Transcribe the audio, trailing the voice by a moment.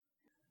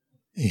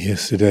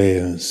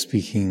Yesterday I was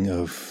speaking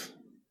of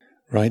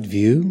right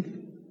view,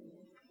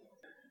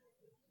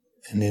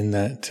 and in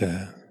that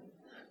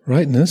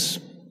rightness,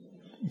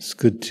 it's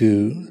good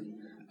to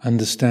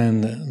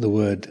understand that the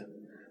word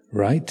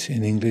right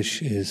in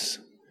English is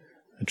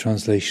a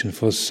translation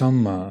for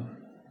samma,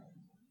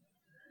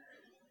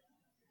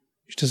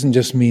 which doesn't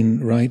just mean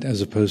right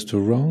as opposed to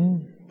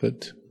wrong,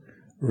 but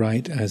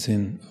right as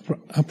in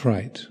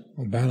upright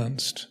or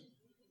balanced,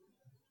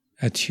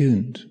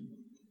 attuned.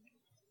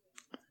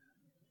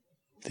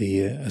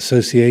 The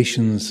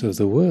associations of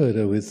the word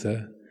are with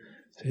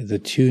the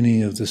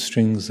tuning of the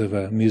strings of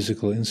a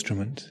musical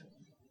instrument.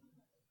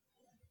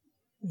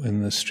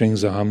 When the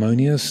strings are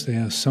harmonious, they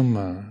are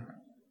samma.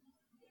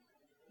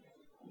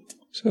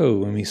 So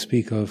when we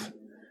speak of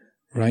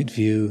right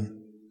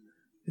view,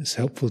 it's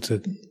helpful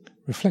to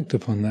reflect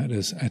upon that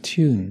as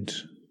attuned,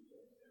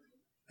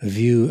 a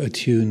view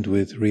attuned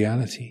with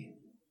reality,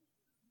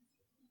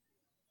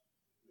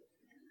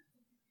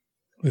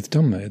 with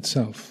Dhamma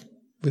itself,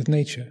 with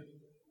nature.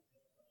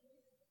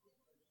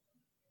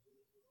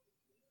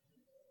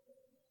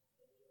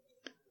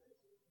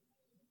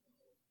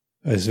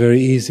 It's very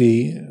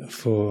easy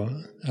for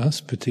us,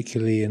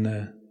 particularly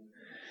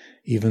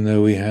even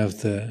though we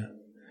have the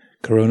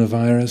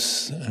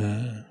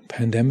coronavirus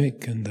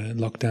pandemic and the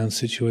lockdown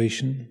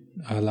situation,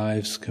 our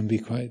lives can be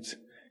quite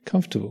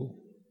comfortable,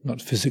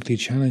 not physically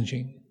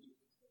challenging.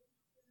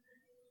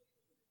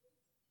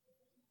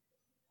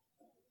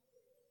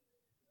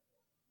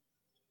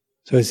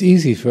 So it's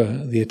easy for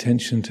the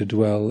attention to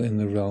dwell in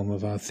the realm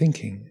of our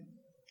thinking,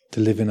 to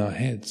live in our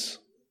heads.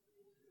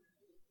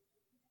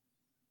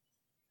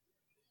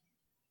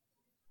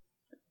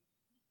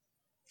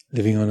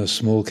 Living on a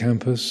small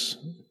campus,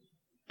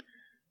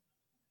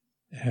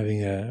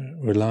 having a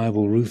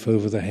reliable roof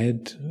over the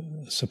head,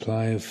 a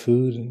supply of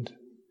food and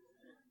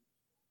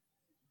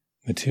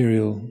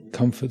material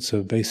comforts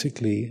are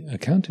basically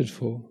accounted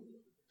for.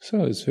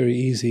 So it's very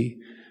easy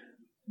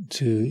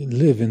to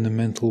live in the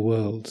mental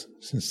world,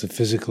 since the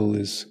physical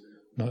is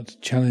not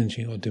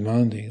challenging or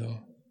demanding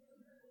or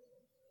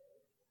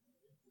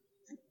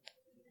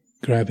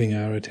grabbing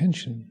our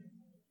attention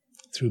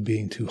through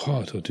being too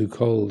hot or too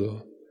cold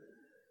or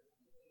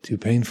too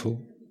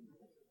painful.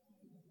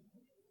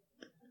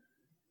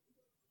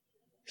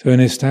 So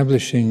in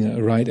establishing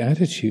a right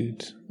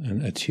attitude,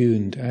 an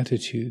attuned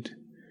attitude,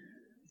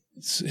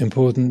 it's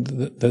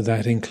important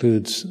that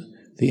includes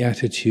the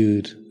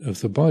attitude of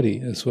the body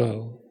as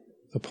well,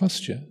 the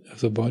posture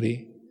of the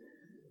body.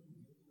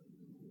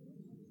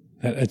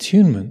 That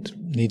attunement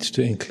needs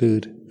to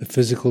include the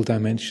physical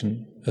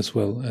dimension as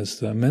well as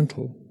the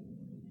mental.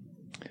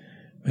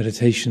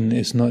 Meditation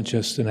is not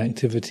just an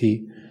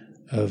activity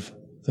of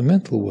the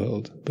mental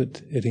world,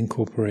 but it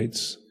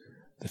incorporates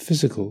the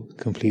physical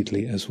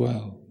completely as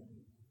well.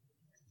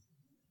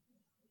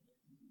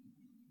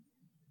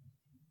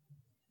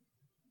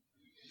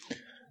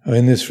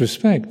 In this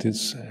respect,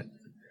 it's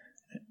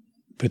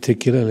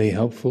particularly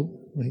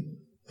helpful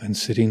when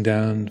sitting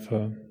down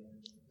for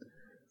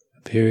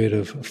a period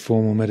of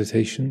formal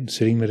meditation,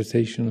 sitting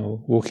meditation or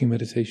walking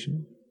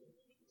meditation,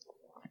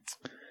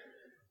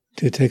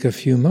 to take a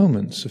few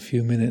moments, a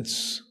few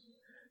minutes,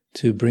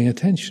 to bring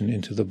attention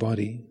into the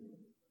body,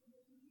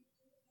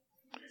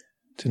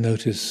 to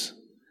notice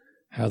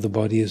how the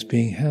body is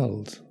being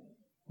held.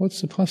 What's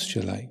the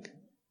posture like?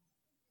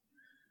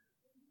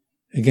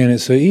 Again,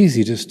 it's so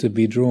easy just to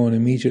be drawn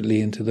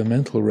immediately into the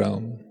mental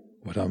realm,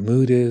 what our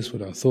mood is,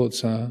 what our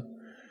thoughts are,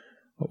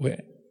 what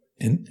we're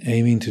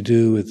aiming to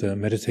do with the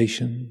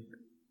meditation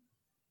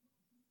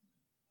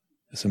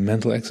as a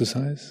mental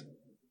exercise.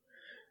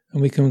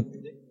 And we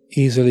can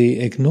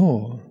easily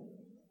ignore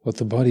what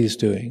the body is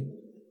doing.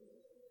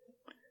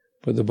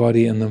 But the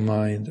body and the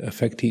mind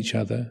affect each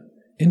other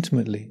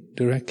intimately,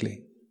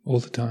 directly, all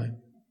the time.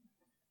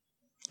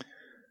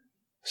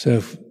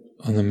 So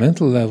on the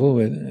mental level,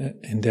 we're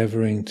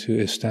endeavoring to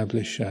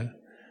establish a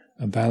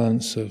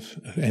balance of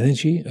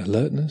energy,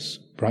 alertness,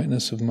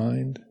 brightness of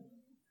mind,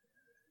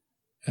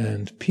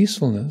 and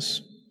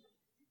peacefulness,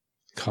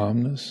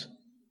 calmness.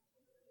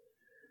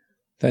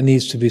 That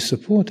needs to be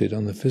supported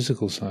on the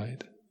physical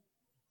side.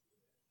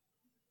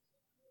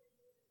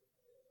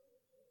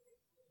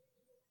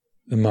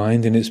 The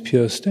mind in its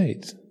pure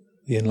state,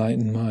 the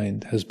enlightened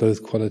mind, has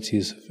both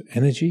qualities of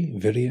energy,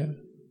 virya,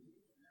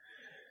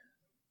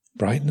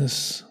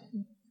 brightness,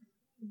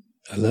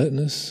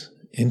 alertness,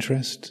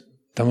 interest,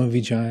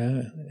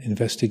 dhammavijaya,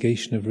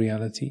 investigation of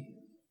reality.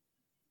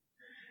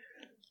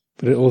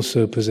 But it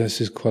also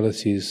possesses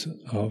qualities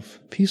of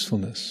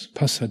peacefulness,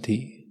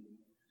 passaddhi,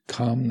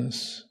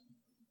 calmness,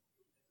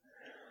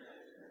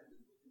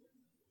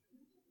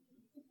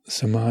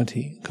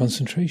 samadhi,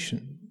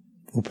 concentration,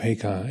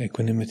 upekkha,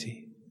 equanimity.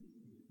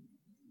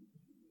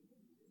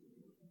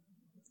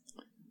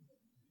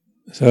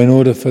 So in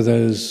order for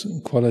those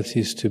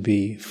qualities to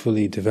be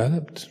fully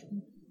developed,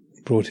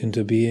 brought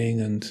into being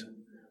and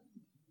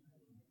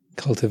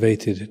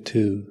cultivated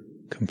to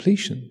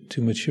completion,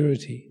 to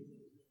maturity,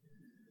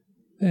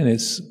 then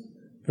it's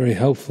very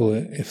helpful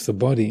if the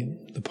body,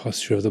 the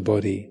posture of the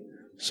body,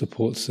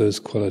 supports those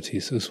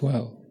qualities as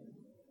well.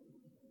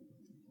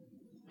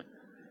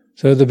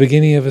 So at the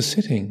beginning of a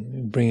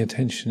sitting, bring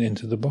attention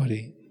into the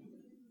body.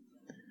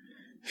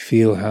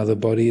 Feel how the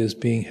body is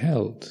being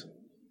held.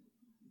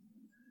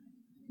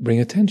 Bring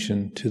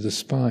attention to the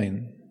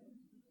spine,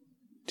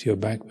 to your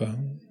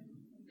backbone,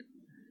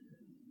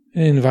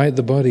 and invite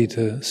the body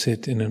to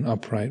sit in an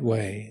upright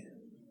way,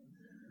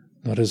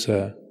 not as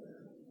an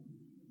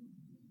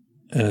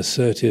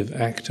assertive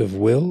act of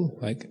will,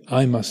 like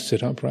I must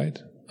sit upright,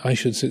 I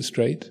should sit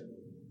straight,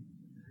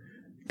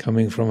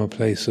 coming from a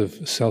place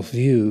of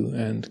self-view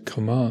and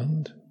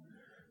command,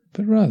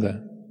 but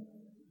rather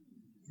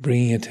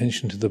bringing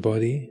attention to the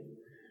body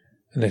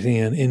and letting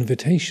an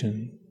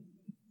invitation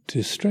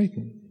to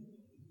straighten,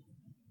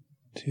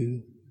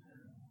 to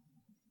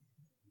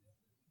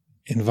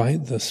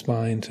invite the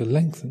spine to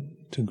lengthen,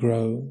 to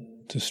grow,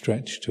 to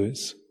stretch to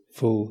its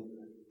full,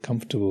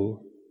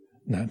 comfortable,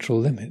 natural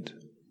limit.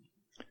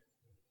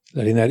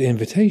 Letting that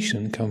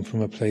invitation come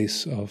from a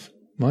place of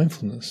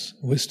mindfulness,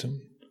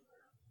 wisdom,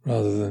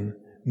 rather than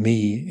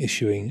me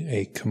issuing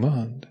a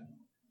command.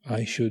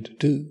 I should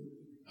do,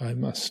 I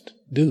must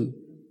do.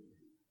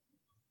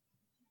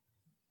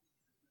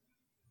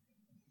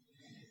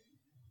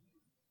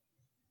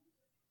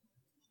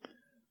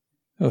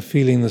 Of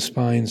feeling the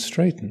spine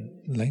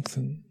straighten,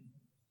 lengthen,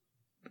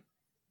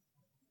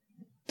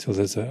 till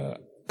there's a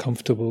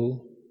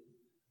comfortable,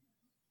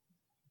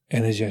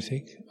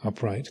 energetic,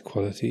 upright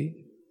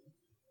quality.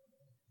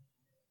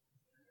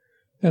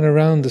 Then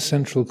around the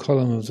central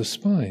column of the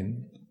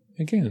spine,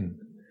 again,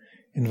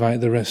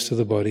 invite the rest of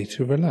the body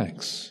to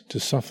relax, to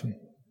soften,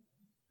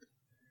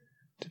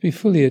 to be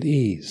fully at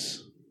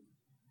ease.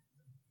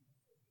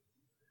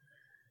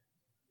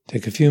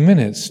 Take a few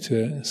minutes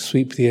to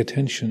sweep the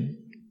attention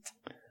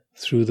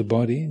through the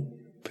body,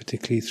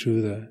 particularly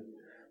through the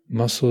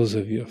muscles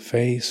of your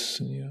face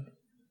and your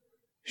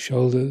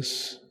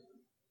shoulders,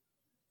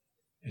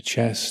 your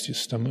chest, your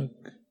stomach,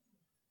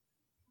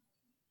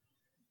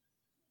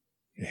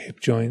 your hip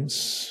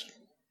joints,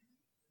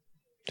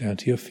 down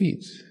to your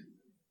feet.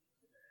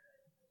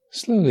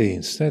 Slowly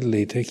and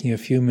steadily taking a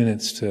few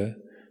minutes to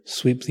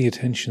sweep the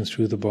attention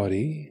through the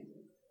body,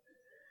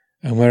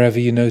 and wherever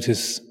you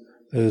notice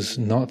those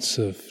knots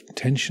of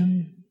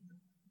tension,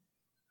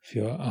 if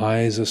your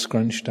eyes are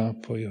scrunched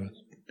up or your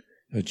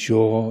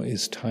jaw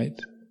is tight,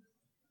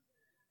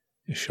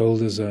 your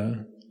shoulders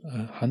are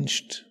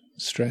hunched,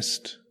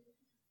 stressed,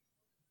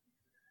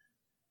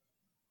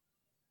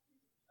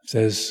 if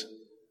there's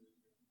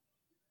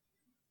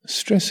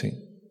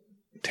stressing,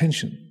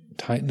 tension,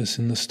 tightness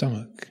in the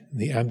stomach,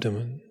 the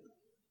abdomen,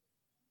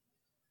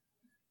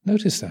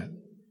 notice that,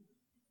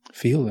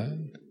 feel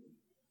that,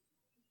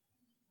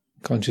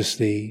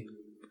 consciously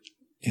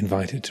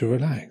invite it to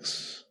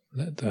relax,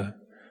 let the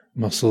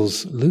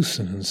muscles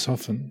loosen and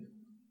soften.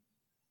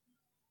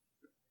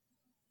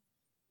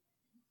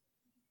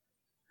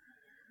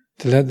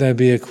 To let there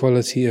be a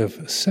quality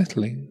of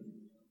settling,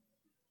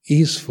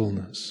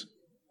 easefulness.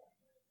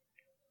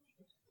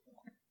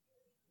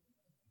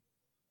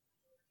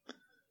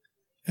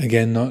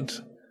 Again, not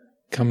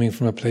coming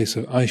from a place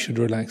of I should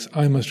relax,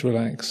 I must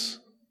relax,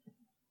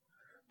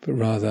 but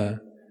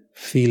rather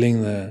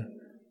feeling the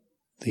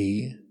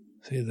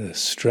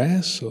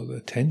stress or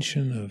the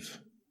tension of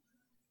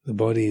the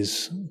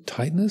body's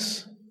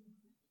tightness,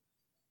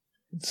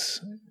 its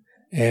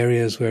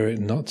areas where it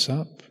knots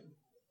up,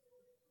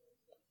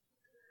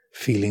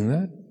 feeling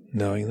that,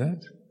 knowing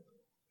that,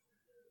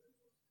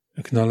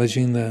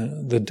 acknowledging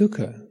the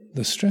dukkha,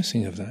 the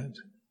stressing of that,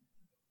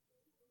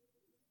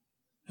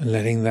 and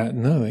letting that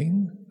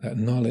knowing, that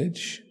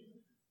knowledge,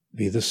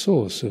 be the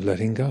source of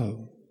letting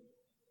go.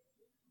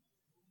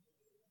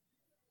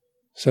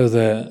 So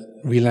the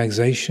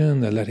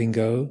relaxation, the letting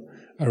go,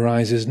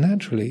 arises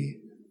naturally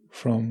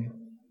from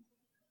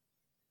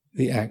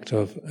the act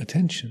of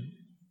attention.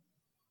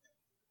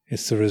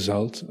 It's the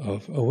result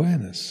of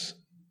awareness.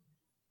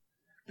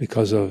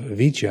 Because of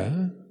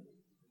vijja,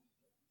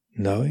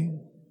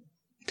 knowing,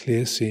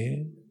 clear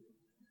seeing,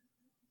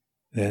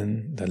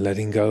 then the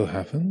letting go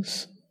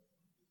happens,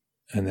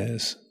 and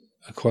there's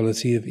a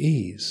quality of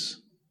ease.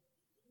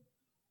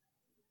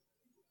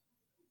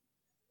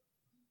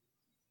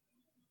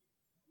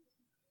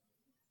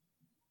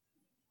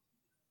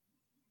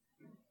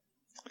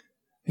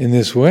 In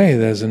this way,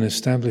 there's an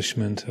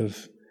establishment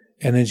of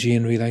energy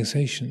and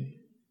relaxation,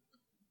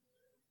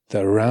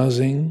 the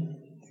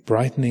arousing,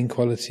 brightening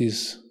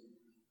qualities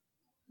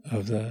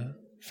of the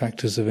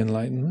factors of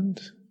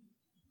enlightenment,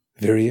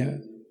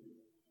 virya,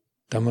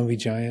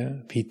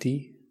 dhammavijaya,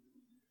 piti,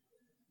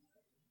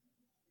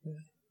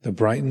 the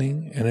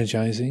brightening,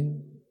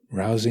 energizing,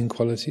 rousing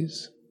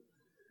qualities,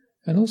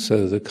 and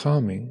also the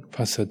calming,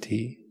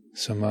 passaddhi,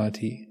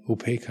 samadhi,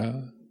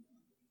 upekkha,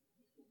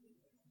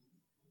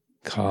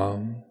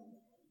 calm,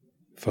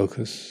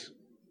 focus,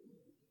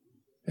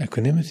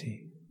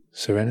 equanimity,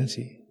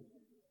 serenity.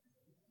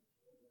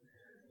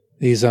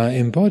 These are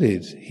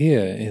embodied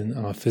here in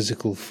our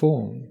physical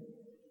form,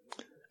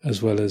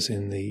 as well as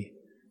in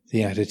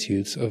the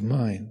attitudes of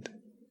mind.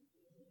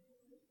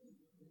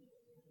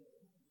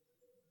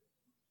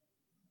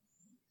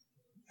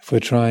 If we're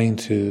trying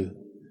to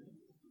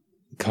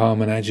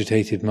calm an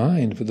agitated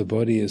mind, but the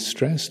body is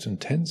stressed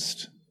and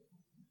tensed,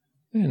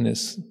 then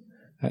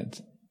that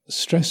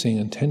stressing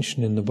and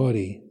tension in the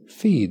body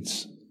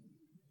feeds.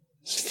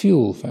 It's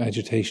fuel for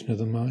agitation of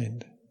the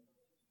mind.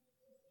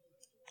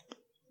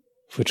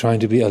 If we're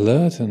trying to be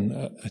alert and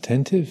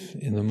attentive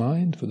in the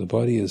mind, but the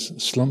body is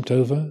slumped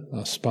over,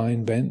 our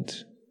spine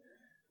bent,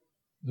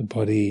 the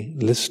body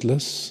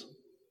listless,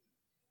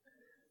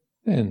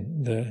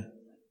 then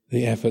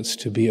the efforts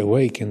to be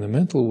awake in the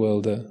mental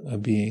world are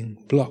being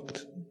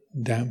blocked,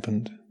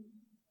 dampened,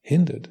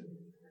 hindered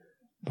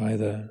by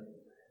the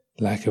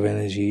lack of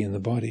energy in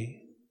the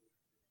body.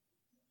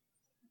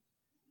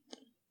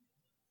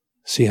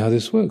 See how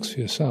this works for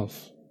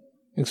yourself.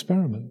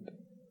 Experiment.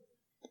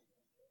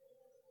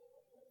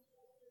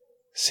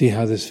 See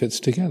how this fits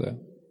together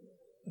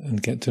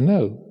and get to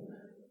know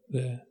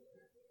the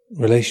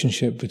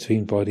relationship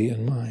between body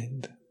and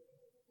mind.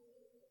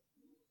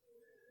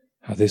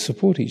 How they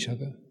support each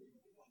other.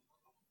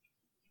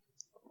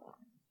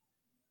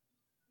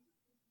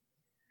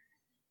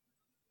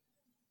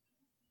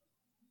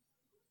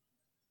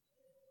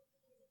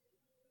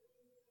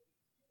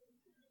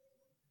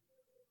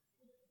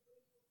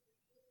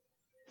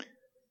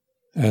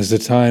 As the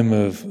time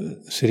of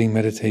sitting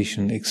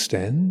meditation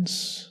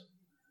extends,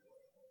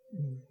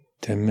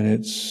 10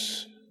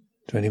 minutes,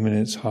 20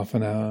 minutes, half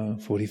an hour,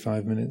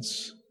 45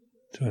 minutes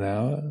to an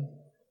hour,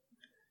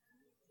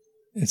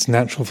 it's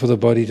natural for the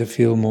body to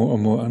feel more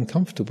and more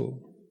uncomfortable.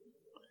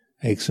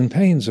 Aches and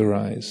pains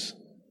arise.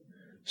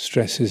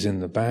 Stresses in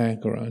the back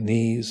or our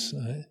knees,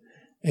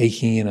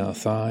 aching in our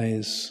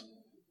thighs.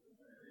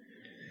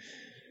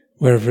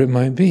 Wherever it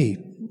might be,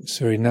 it's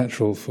very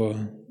natural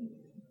for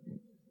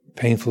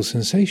painful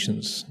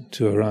sensations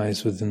to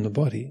arise within the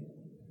body.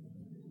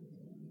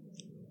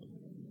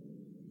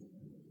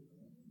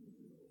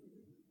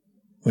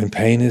 When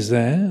pain is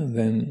there,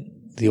 then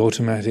the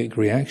automatic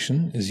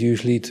reaction is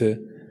usually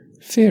to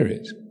fear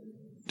it,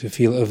 to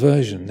feel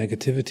aversion,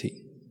 negativity,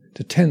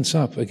 to tense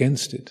up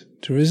against it,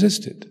 to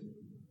resist it.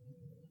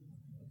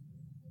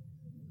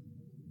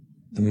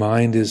 The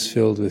mind is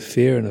filled with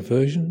fear and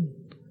aversion.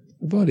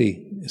 The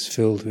body is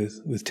filled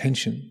with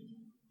tension.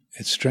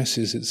 It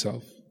stresses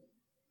itself.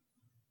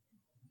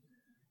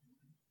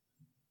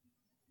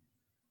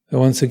 So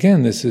once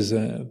again, this is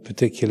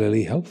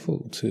particularly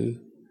helpful to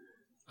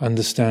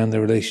understand the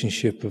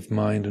relationship of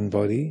mind and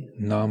body,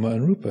 nama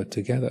and rupa,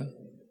 together.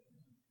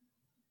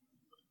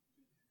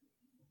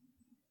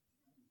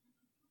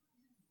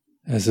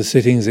 As the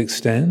sittings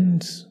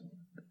extend,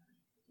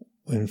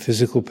 when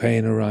physical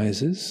pain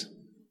arises,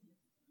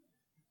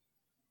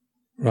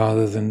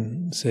 rather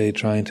than, say,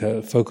 trying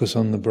to focus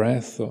on the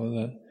breath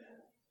or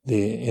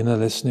the inner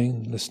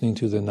listening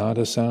to the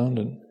nada sound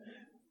and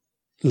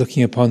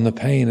looking upon the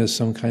pain as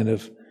some kind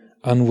of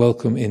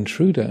unwelcome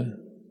intruder,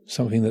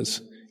 something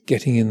that's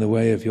getting in the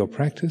way of your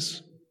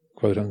practice,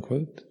 quote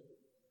unquote.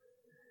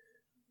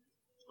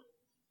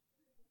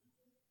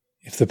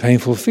 If the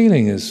painful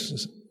feeling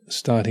is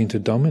starting to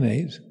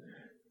dominate,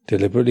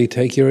 deliberately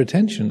take your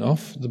attention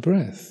off the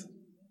breath,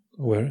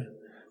 or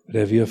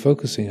whatever you're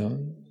focusing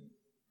on.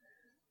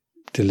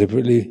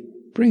 Deliberately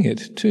bring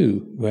it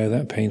to where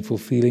that painful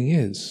feeling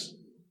is,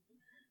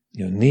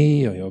 your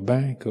knee or your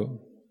back or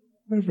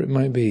wherever it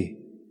might be.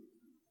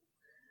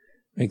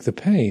 Make the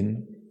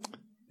pain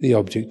the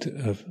object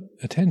of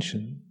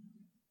attention,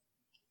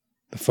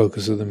 the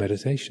focus of the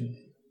meditation.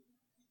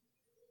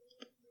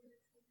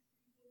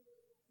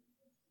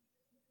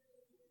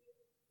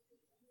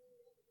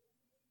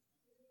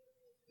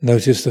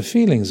 Notice the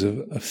feelings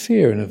of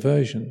fear and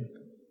aversion,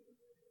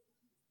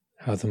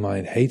 how the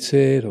mind hates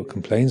it or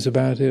complains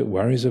about it,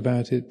 worries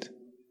about it,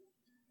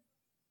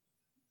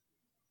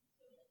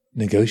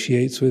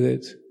 negotiates with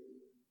it.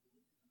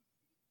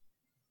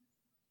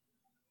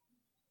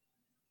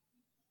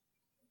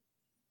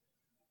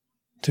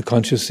 To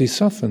consciously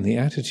soften the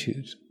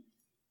attitude,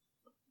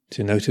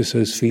 to notice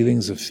those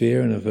feelings of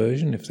fear and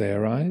aversion if they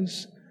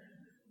arise,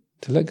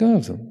 to let go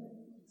of them,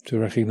 to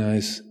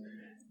recognize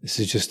this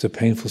is just a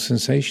painful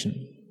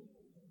sensation,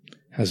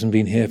 hasn't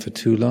been here for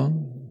too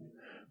long,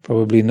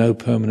 probably no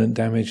permanent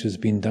damage has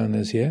been done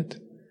as yet,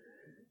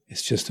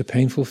 it's just a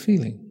painful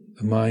feeling.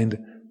 The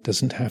mind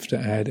doesn't have to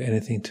add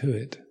anything to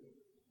it.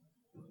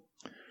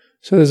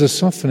 So there's a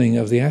softening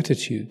of the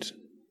attitude.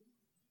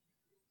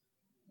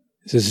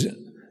 This is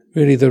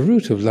really the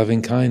root of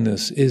loving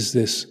kindness, is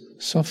this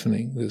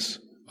softening, this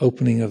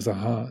opening of the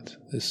heart,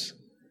 this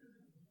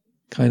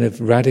kind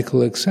of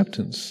radical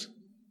acceptance.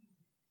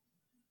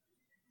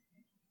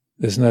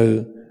 There's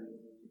no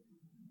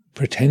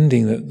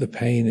pretending that the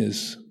pain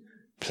is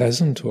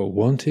pleasant or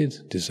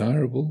wanted,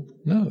 desirable.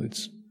 No,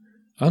 it's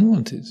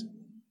unwanted.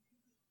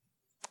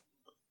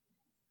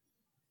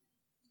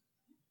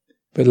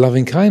 But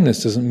loving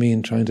kindness doesn't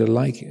mean trying to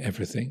like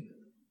everything,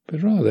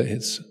 but rather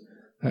it's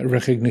that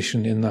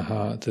recognition in the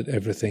heart that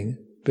everything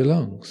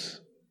belongs.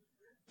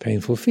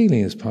 Painful feeling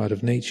is part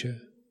of nature.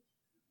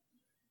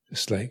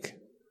 Just like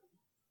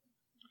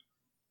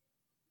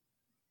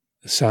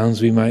the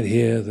sounds we might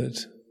hear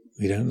that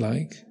we don't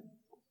like,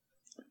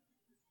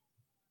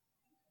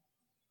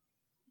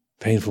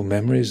 painful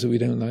memories that we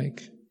don't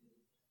like.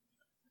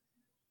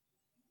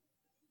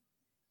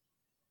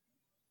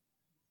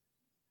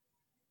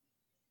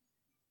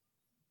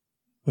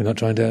 We're not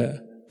trying to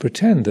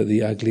pretend that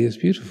the ugly is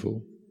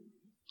beautiful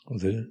or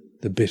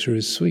the bitter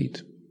is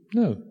sweet.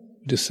 No,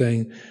 we're just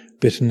saying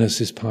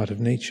bitterness is part of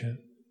nature,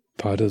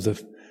 part of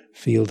the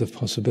field of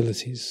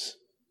possibilities.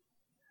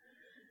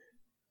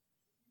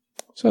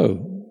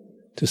 So,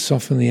 to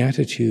soften the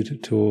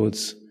attitude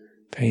towards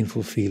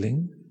painful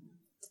feeling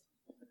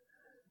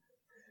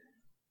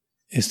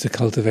is to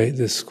cultivate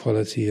this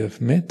quality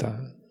of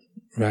metta,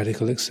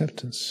 radical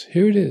acceptance.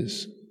 Here it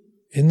is.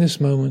 In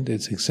this moment,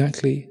 it's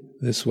exactly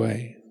this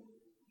way.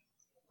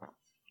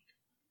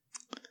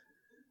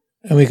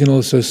 And we can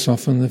also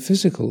soften the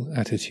physical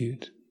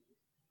attitude.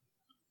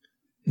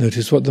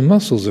 Notice what the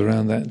muscles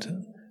around that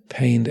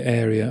pained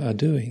area are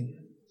doing.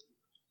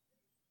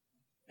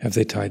 Have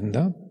they tightened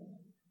up?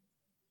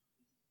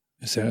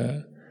 Is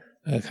there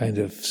a kind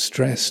of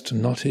stressed,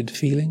 knotted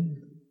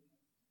feeling?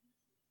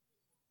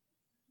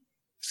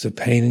 Is the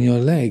pain in your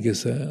leg?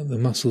 Is the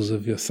muscles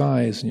of your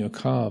thighs and your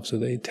calves, are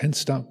they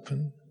tensed up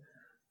and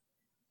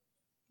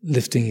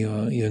lifting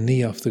your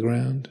knee off the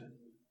ground?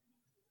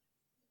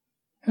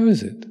 How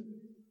is it?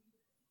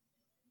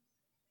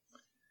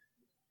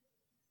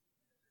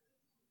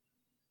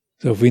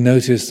 So if we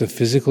notice the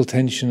physical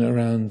tension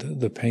around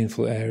the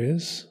painful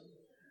areas,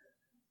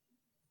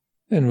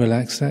 then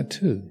relax that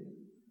too.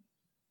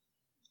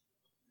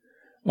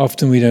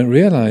 Often we don't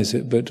realize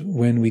it, but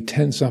when we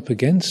tense up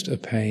against a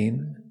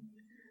pain,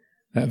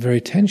 that very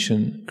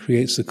tension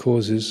creates the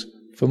causes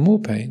for more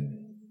pain.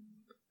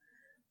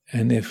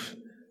 And if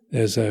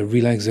there's a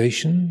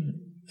relaxation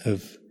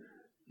of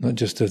not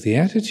just of the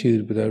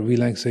attitude, but a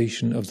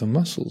relaxation of the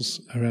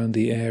muscles around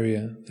the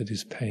area that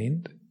is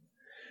pained,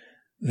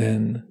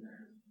 then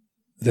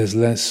there's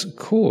less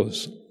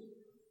cause.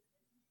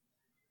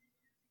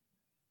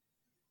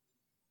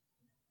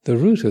 The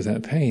root of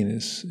that pain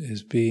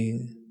is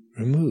being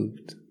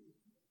removed.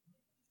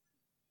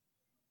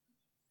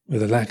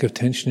 With a lack of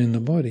tension in the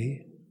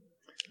body,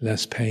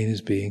 less pain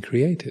is being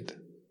created.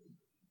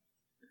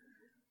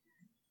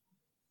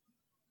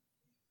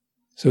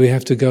 So we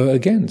have to go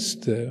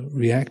against the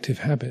reactive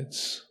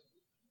habits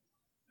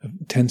of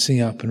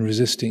tensing up and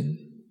resisting.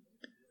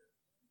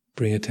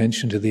 Bring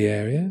attention to the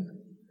area,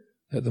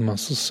 let the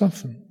muscles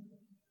soften.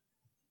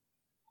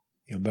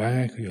 Your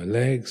back, or your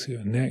legs,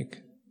 your neck,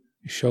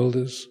 your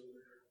shoulders,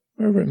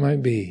 wherever it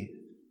might be.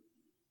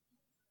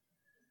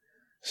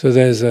 So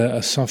there's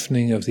a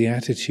softening of the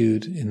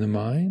attitude in the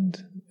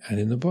mind and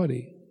in the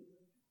body.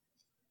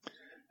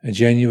 A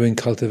genuine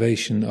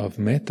cultivation of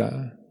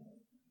metta,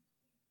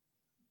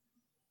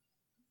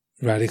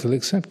 radical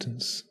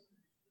acceptance.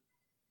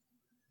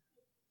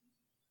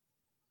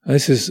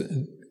 This is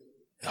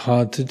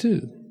hard to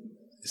do.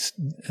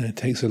 And it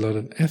takes a lot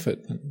of effort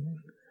and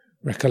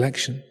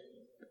recollection,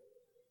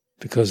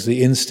 because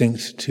the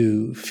instinct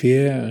to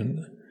fear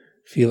and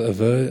feel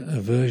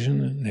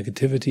aversion and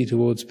negativity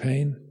towards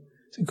pain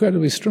is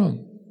incredibly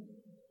strong.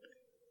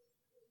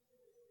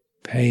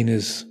 Pain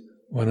is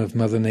one of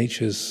Mother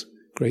Nature's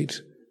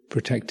great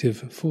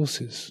protective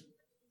forces.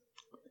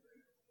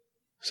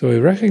 So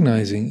we're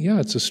recognizing, yeah,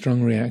 it's a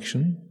strong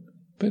reaction,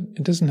 but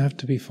it doesn't have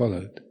to be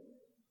followed.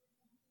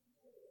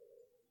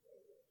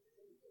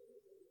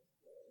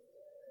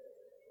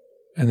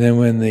 And then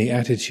when the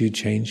attitude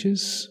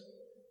changes,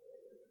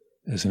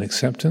 there's an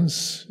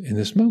acceptance. In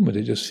this moment,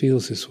 it just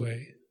feels this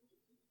way.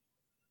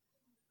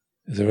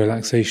 There's a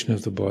relaxation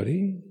of the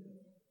body.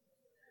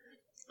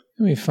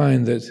 And we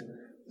find that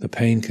the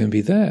pain can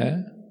be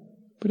there,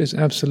 but it's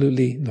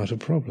absolutely not a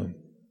problem.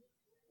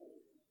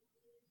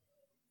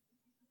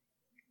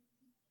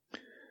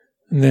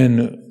 And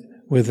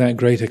then with that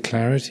greater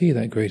clarity,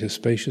 that greater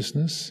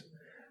spaciousness,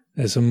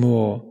 there's a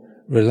more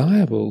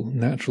reliable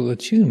natural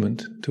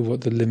attunement to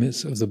what the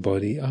limits of the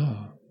body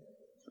are.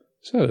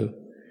 So,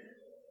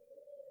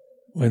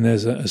 when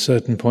there's a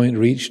certain point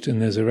reached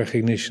and there's a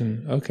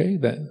recognition, okay,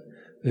 that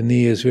the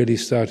knee is really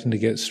starting to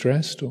get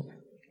stressed, or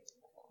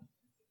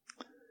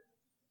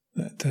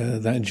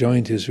that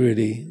joint is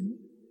really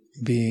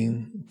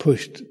being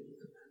pushed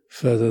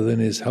further than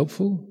is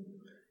helpful,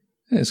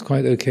 it's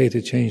quite okay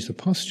to change the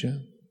posture.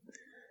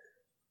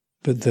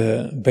 But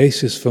the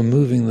basis for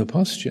moving the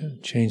posture,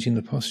 changing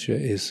the posture,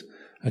 is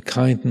a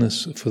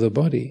kindness for the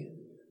body,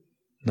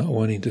 not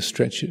wanting to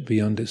stretch it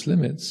beyond its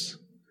limits,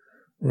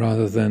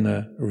 rather than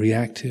a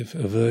reactive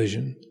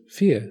aversion,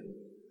 fear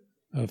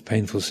of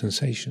painful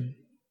sensation.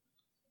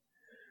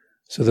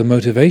 So the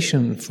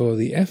motivation for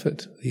the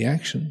effort, the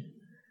action,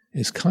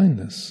 is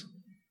kindness,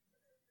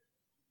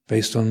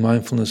 based on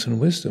mindfulness and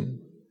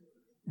wisdom,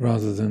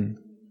 rather than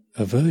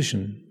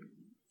aversion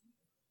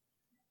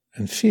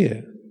and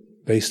fear,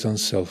 based on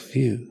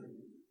self-view.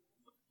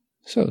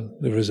 So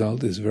the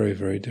result is very,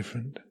 very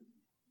different.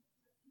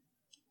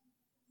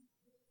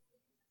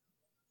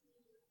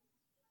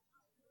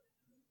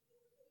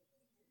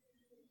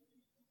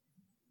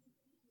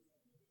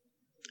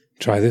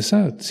 Try this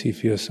out, see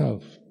for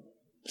yourself,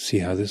 see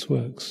how this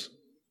works.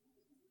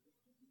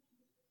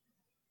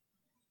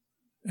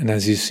 And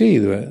as you see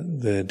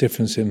the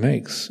difference it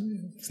makes,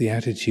 the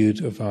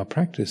attitude of our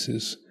practice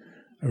is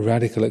a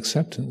radical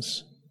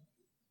acceptance.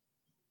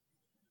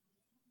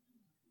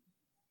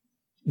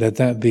 Let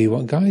that be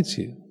what guides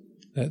you.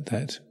 Let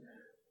that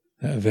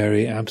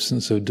very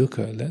absence of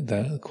dukkha, let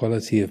that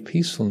quality of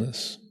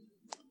peacefulness,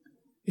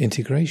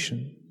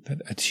 integration,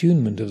 that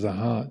attunement of the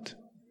heart,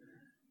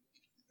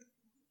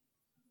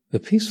 the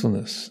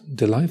peacefulness,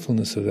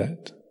 delightfulness of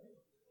that,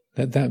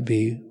 let that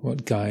be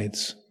what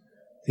guides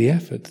the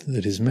effort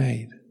that is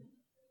made.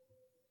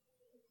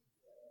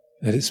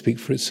 Let it speak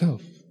for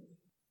itself.